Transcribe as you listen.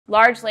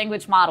Large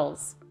language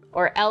models,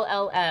 or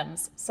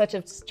LLMs, such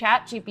as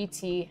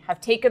ChatGPT, have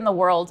taken the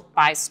world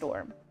by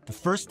storm. The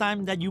first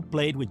time that you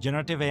played with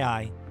generative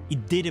AI,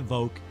 it did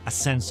evoke a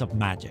sense of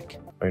magic.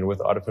 I mean,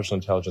 with artificial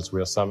intelligence, we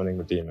are summoning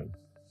the demon.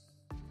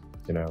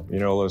 You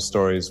know all those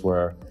stories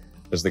where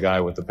there's the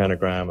guy with the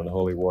pentagram and the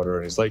holy water,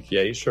 and he's like,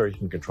 yeah, you sure you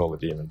can control the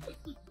demon.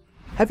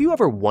 Have you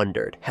ever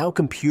wondered how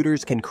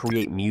computers can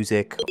create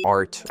music,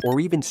 art,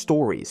 or even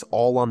stories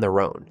all on their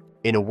own?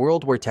 In a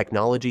world where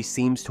technology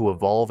seems to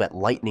evolve at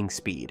lightning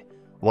speed,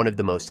 one of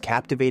the most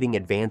captivating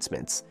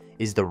advancements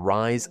is the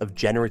rise of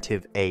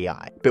generative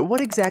AI. But what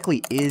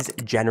exactly is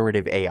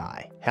generative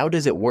AI? How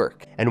does it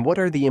work? And what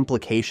are the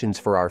implications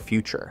for our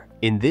future?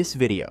 In this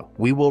video,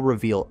 we will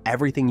reveal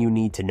everything you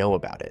need to know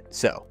about it.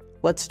 So,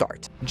 let's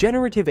start.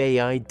 Generative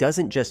AI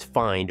doesn't just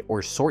find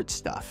or sort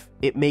stuff,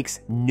 it makes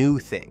new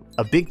things.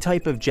 A big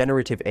type of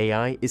generative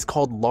AI is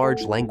called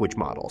large language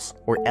models,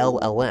 or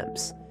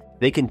LLMs.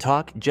 They can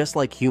talk just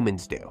like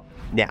humans do.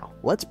 Now,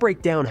 let's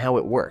break down how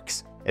it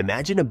works.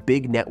 Imagine a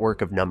big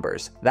network of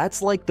numbers.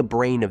 That's like the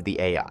brain of the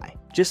AI.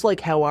 Just like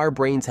how our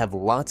brains have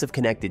lots of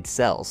connected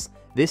cells,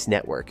 this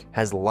network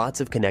has lots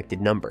of connected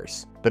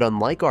numbers. But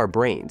unlike our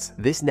brains,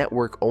 this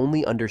network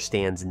only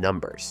understands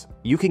numbers.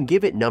 You can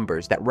give it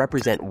numbers that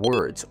represent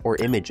words or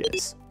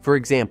images. For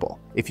example,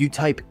 if you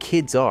type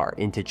kids are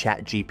into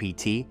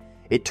ChatGPT,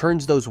 it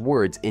turns those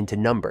words into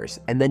numbers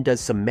and then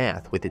does some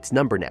math with its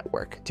number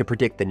network to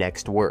predict the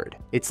next word.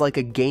 It's like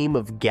a game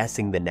of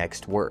guessing the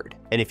next word.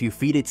 And if you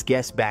feed its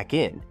guess back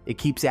in, it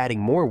keeps adding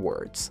more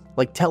words,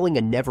 like telling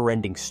a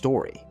never-ending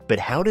story. But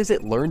how does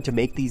it learn to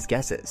make these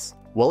guesses?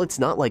 Well, it's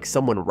not like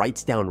someone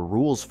writes down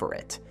rules for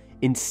it.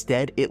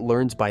 Instead, it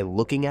learns by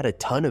looking at a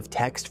ton of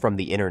text from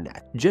the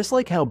internet. Just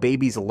like how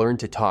babies learn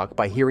to talk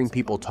by hearing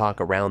people talk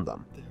around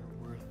them.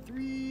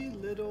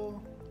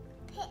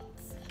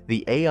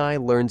 The AI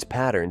learns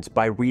patterns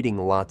by reading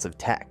lots of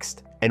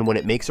text, and when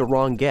it makes a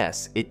wrong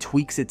guess, it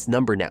tweaks its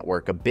number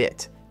network a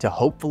bit to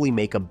hopefully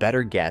make a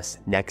better guess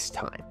next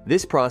time.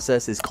 This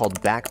process is called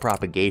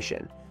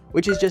backpropagation,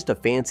 which is just a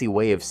fancy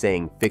way of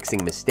saying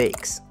fixing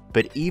mistakes.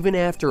 But even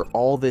after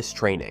all this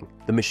training,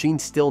 the machine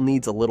still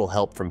needs a little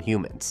help from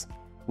humans.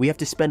 We have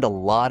to spend a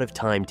lot of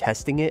time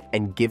testing it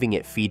and giving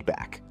it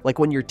feedback, like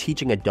when you're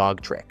teaching a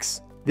dog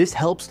tricks. This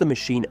helps the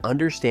machine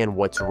understand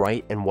what's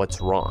right and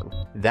what's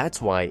wrong.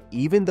 That's why,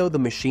 even though the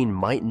machine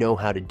might know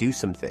how to do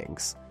some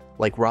things,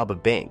 like rob a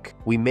bank,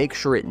 we make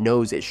sure it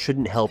knows it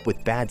shouldn't help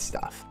with bad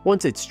stuff.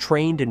 Once it's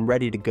trained and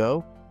ready to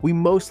go, we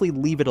mostly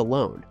leave it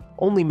alone,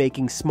 only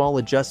making small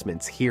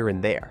adjustments here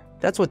and there.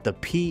 That's what the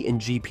P in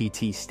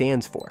GPT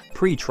stands for,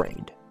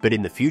 pre-trained. But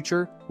in the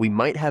future, we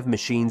might have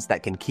machines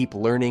that can keep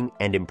learning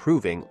and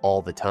improving all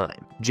the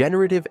time.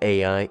 Generative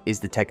AI is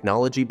the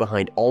technology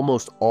behind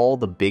almost all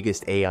the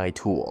biggest AI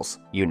tools,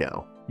 you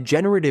know.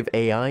 Generative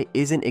AI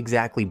isn't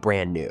exactly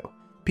brand new.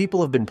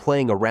 People have been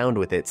playing around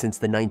with it since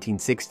the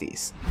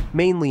 1960s,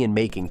 mainly in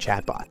making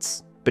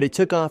chatbots. But it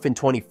took off in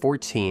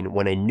 2014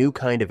 when a new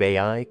kind of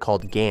AI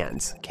called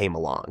GANs came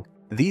along.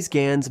 These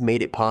GANs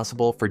made it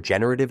possible for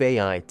generative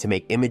AI to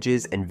make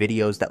images and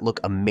videos that look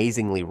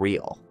amazingly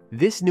real.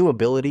 This new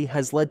ability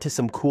has led to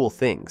some cool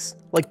things,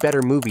 like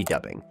better movie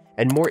dubbing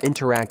and more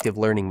interactive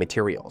learning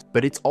materials,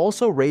 but it's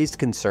also raised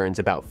concerns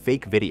about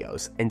fake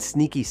videos and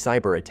sneaky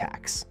cyber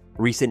attacks.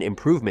 Recent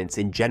improvements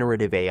in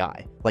generative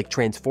AI, like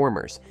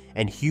transformers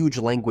and huge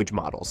language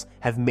models,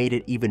 have made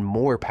it even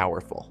more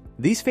powerful.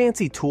 These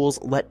fancy tools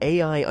let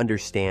AI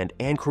understand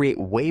and create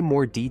way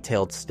more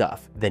detailed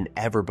stuff than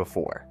ever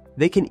before.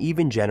 They can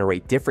even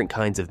generate different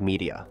kinds of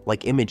media,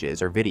 like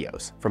images or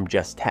videos, from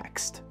just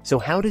text. So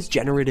how does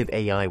generative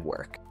AI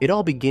work? It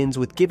all begins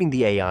with giving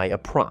the AI a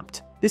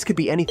prompt. This could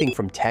be anything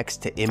from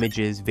text to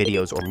images,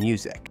 videos, or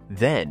music.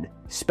 Then,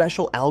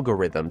 special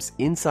algorithms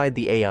inside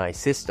the AI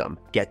system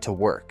get to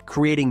work,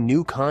 creating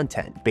new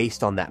content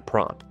based on that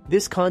prompt.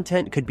 This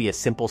content could be a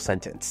simple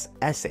sentence,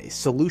 essays,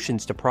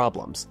 solutions to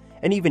problems,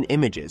 and even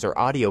images or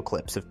audio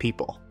clips of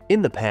people.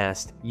 In the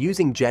past,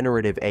 using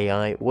generative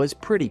AI was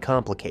pretty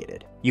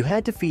complicated. You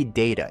had to feed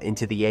data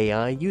into the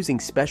AI using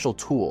special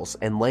tools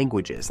and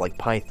languages like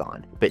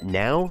Python. But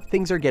now,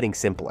 things are getting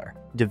simpler.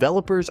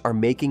 Developers are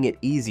making it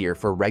easier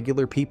for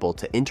regular people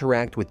to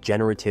interact with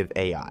generative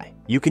AI.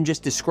 You can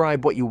just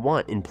describe what you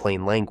want in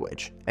plain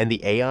language, and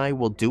the AI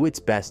will do its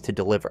best to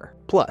deliver.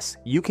 Plus,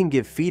 you can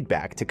give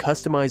feedback to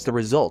customize the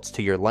results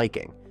to your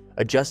liking,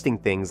 adjusting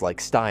things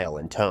like style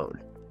and tone.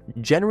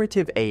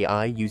 Generative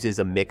AI uses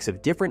a mix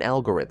of different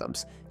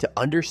algorithms to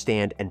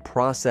understand and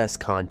process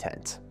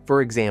content.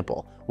 For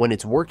example, when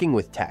it's working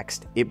with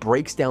text, it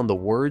breaks down the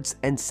words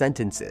and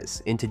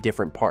sentences into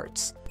different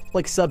parts,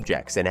 like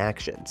subjects and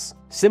actions.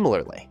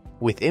 Similarly,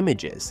 with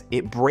images,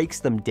 it breaks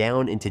them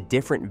down into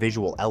different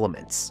visual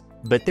elements.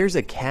 But there's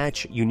a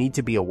catch you need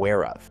to be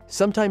aware of.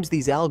 Sometimes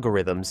these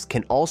algorithms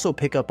can also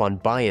pick up on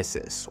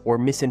biases or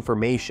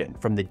misinformation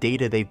from the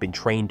data they've been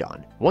trained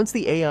on. Once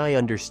the AI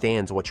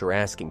understands what you're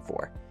asking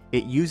for,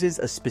 it uses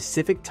a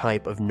specific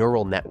type of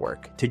neural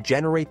network to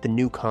generate the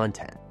new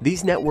content.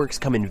 These networks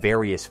come in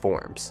various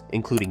forms,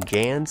 including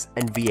GANs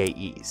and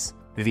VAEs.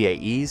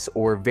 VAEs,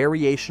 or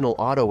variational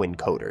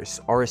autoencoders,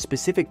 are a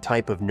specific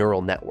type of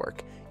neural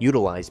network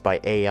utilized by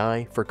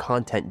AI for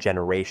content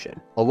generation.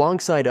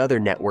 Alongside other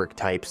network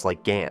types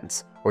like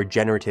GANs, or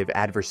generative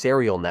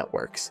adversarial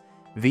networks,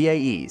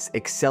 VAEs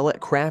excel at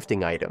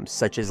crafting items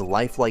such as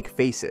lifelike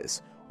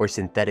faces or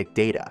synthetic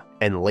data.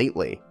 And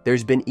lately,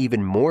 there's been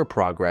even more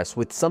progress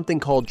with something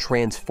called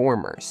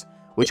transformers,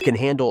 which can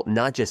handle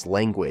not just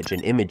language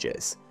and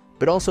images,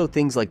 but also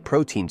things like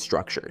protein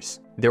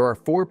structures. There are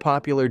 4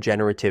 popular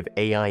generative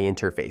AI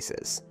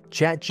interfaces: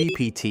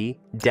 ChatGPT,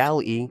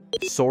 DALL-E,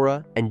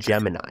 Sora, and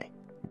Gemini.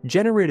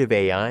 Generative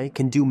AI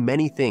can do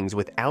many things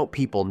without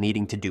people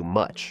needing to do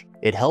much.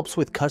 It helps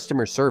with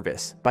customer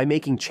service by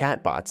making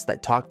chatbots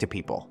that talk to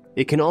people.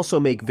 It can also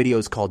make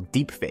videos called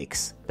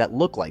deepfakes that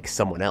look like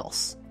someone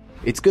else.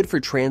 It's good for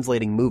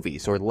translating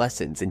movies or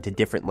lessons into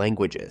different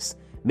languages,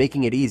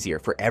 making it easier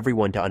for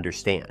everyone to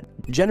understand.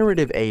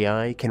 Generative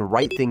AI can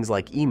write things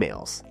like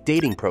emails,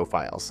 dating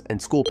profiles,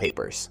 and school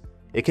papers.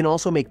 It can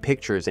also make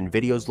pictures and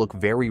videos look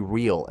very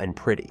real and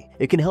pretty.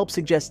 It can help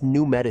suggest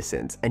new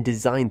medicines and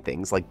design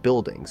things like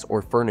buildings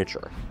or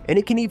furniture. And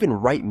it can even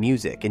write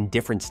music in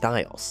different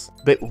styles.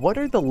 But what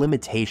are the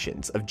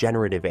limitations of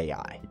generative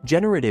AI?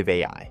 Generative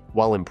AI,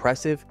 while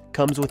impressive,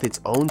 comes with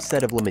its own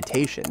set of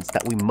limitations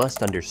that we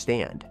must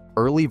understand.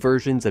 Early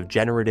versions of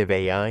generative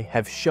AI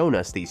have shown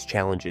us these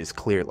challenges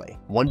clearly.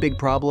 One big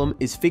problem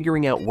is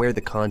figuring out where the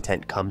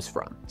content comes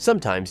from.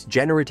 Sometimes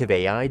generative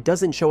AI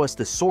doesn't show us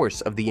the source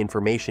of the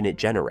information it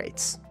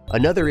generates.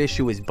 Another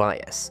issue is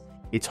bias.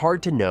 It's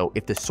hard to know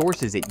if the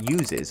sources it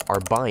uses are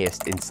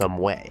biased in some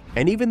way.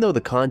 And even though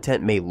the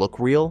content may look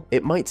real,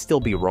 it might still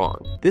be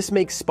wrong. This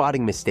makes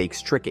spotting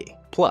mistakes tricky.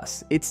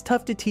 Plus, it's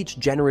tough to teach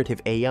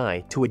generative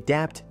AI to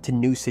adapt to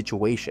new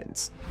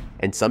situations.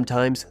 And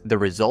sometimes, the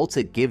results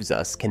it gives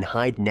us can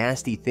hide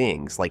nasty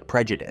things like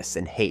prejudice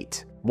and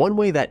hate. One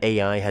way that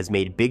AI has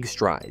made big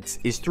strides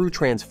is through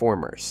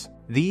transformers.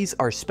 These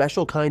are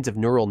special kinds of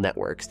neural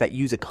networks that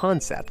use a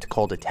concept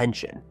called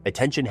attention.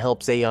 Attention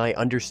helps AI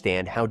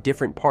understand how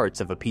different parts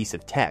of a piece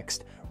of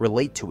text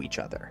relate to each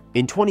other.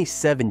 In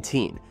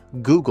 2017,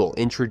 Google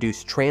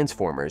introduced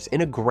transformers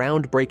in a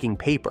groundbreaking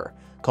paper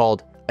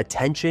called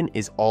 "Attention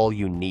is All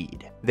You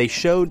Need." They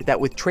showed that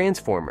with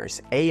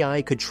transformers,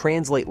 AI could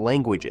translate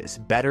languages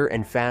better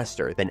and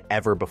faster than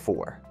ever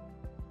before.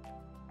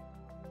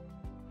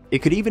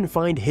 It could even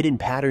find hidden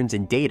patterns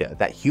in data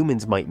that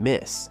humans might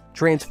miss.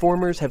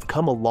 Transformers have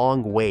come a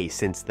long way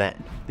since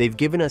then. They've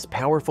given us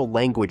powerful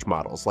language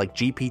models like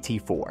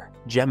GPT-4,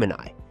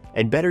 Gemini,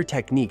 and better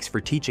techniques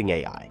for teaching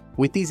AI.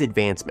 With these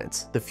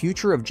advancements, the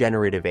future of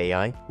generative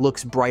AI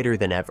looks brighter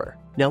than ever.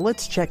 Now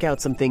let's check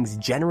out some things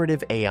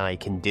generative AI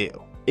can do.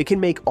 It can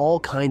make all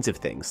kinds of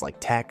things like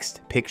text,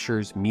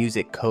 pictures,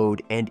 music,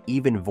 code, and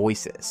even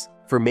voices.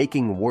 For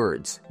making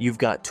words, you've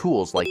got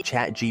tools like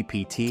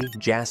ChatGPT,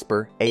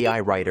 Jasper, AI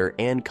Writer,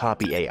 and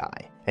Copy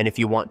AI. And if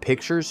you want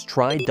pictures,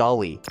 try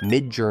DALL-E,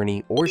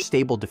 Midjourney, or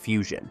Stable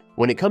Diffusion.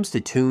 When it comes to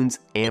tunes,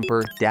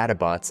 Amper,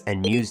 Databots,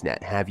 and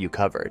MuseNet have you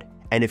covered.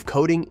 And if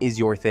coding is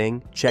your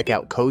thing, check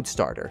out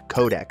CodeStarter,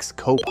 Codex,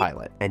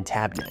 Copilot, and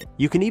Tabnet.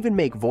 You can even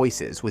make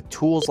voices with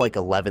tools like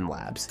 11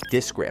 Labs,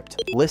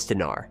 Descript,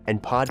 Listener,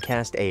 and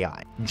Podcast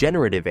AI.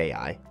 Generative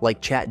AI,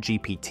 like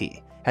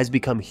ChatGPT, has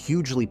become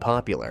hugely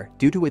popular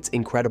due to its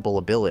incredible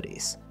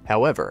abilities.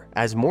 However,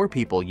 as more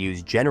people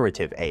use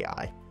generative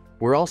AI,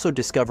 we're also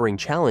discovering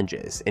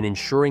challenges in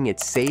ensuring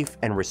its safe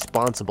and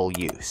responsible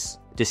use.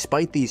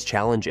 Despite these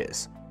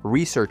challenges,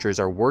 researchers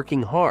are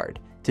working hard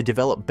to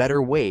develop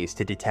better ways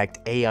to detect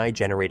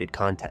AI-generated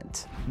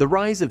content. The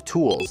rise of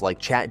tools like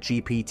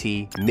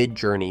ChatGPT,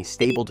 Midjourney,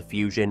 Stable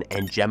Diffusion,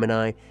 and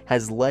Gemini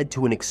has led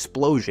to an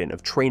explosion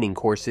of training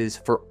courses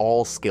for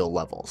all skill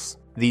levels.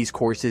 These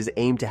courses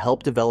aim to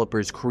help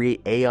developers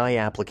create AI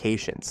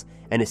applications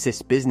and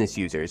assist business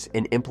users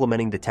in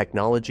implementing the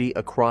technology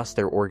across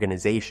their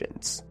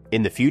organizations.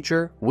 In the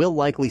future, we'll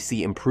likely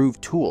see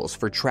improved tools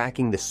for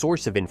tracking the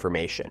source of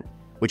information,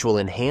 which will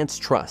enhance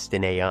trust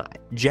in AI.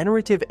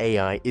 Generative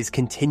AI is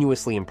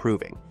continuously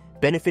improving,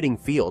 benefiting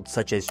fields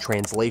such as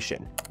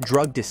translation,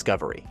 drug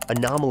discovery,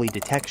 anomaly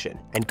detection,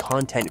 and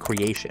content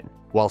creation.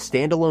 While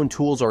standalone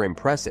tools are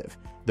impressive,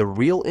 the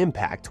real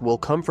impact will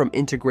come from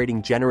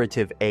integrating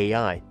generative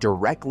AI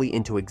directly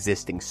into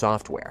existing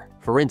software.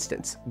 For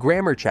instance,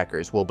 grammar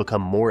checkers will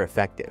become more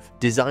effective,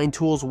 design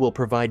tools will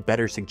provide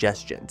better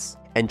suggestions,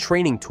 and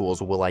training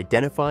tools will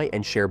identify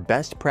and share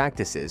best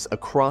practices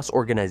across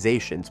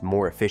organizations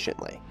more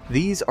efficiently.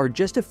 These are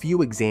just a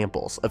few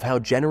examples of how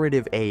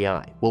generative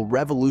AI will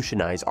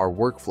revolutionize our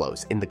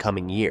workflows in the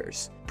coming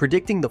years.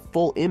 Predicting the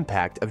full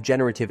impact of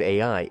generative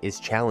AI is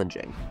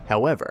challenging.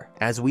 However,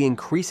 as we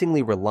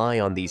increasingly rely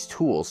on these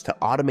tools to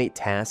automate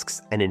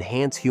tasks and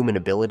enhance human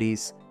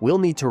abilities, we'll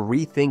need to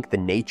rethink the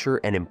nature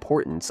and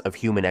importance of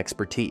human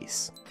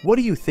expertise. What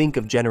do you think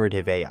of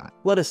generative AI?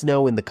 Let us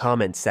know in the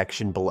comments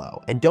section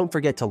below, and don't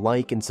forget to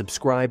like and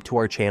subscribe to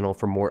our channel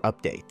for more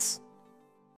updates.